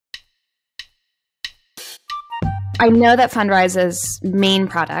I know that Fundrise's main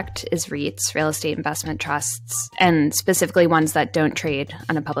product is REITs, real estate investment trusts, and specifically ones that don't trade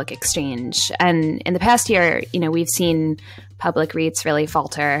on a public exchange. And in the past year, we've seen public REITs really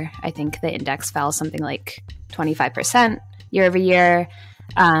falter. I think the index fell something like 25% year over year.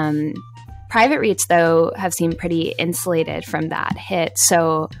 Private REITs, though, have seemed pretty insulated from that hit.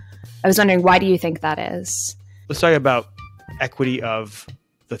 So I was wondering, why do you think that is? Let's talk about equity of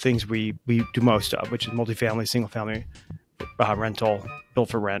the things we do most of, which is multifamily, single family, rental, built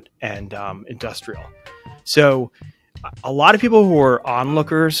for rent, and industrial. So a lot of people who are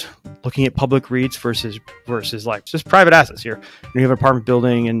onlookers looking at public REITs versus like just private assets here. You have an apartment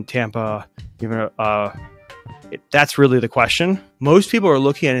building in Tampa, that's really the question. Most people are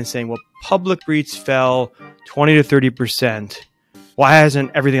looking at it and saying, well, public REITs fell 20 to 30%. Why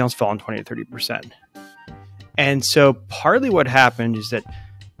hasn't everything else fallen 20 to 30%? And so partly what happened is that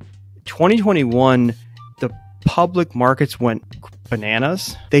 2021, the public markets went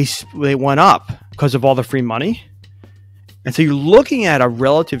bananas. They went up because of all the free money. And so you're looking at a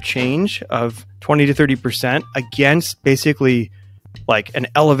relative change of 20 to 30% against basically like an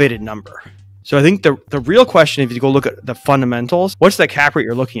elevated number. So I think the real question, if you go look at the fundamentals, what's the cap rate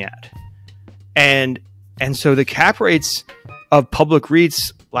you're looking at? And so the cap rates of public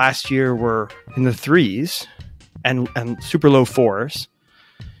REITs last year were in the 3s and super low 4s.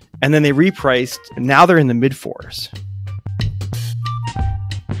 And then they repriced, and now they're in the mid 4s.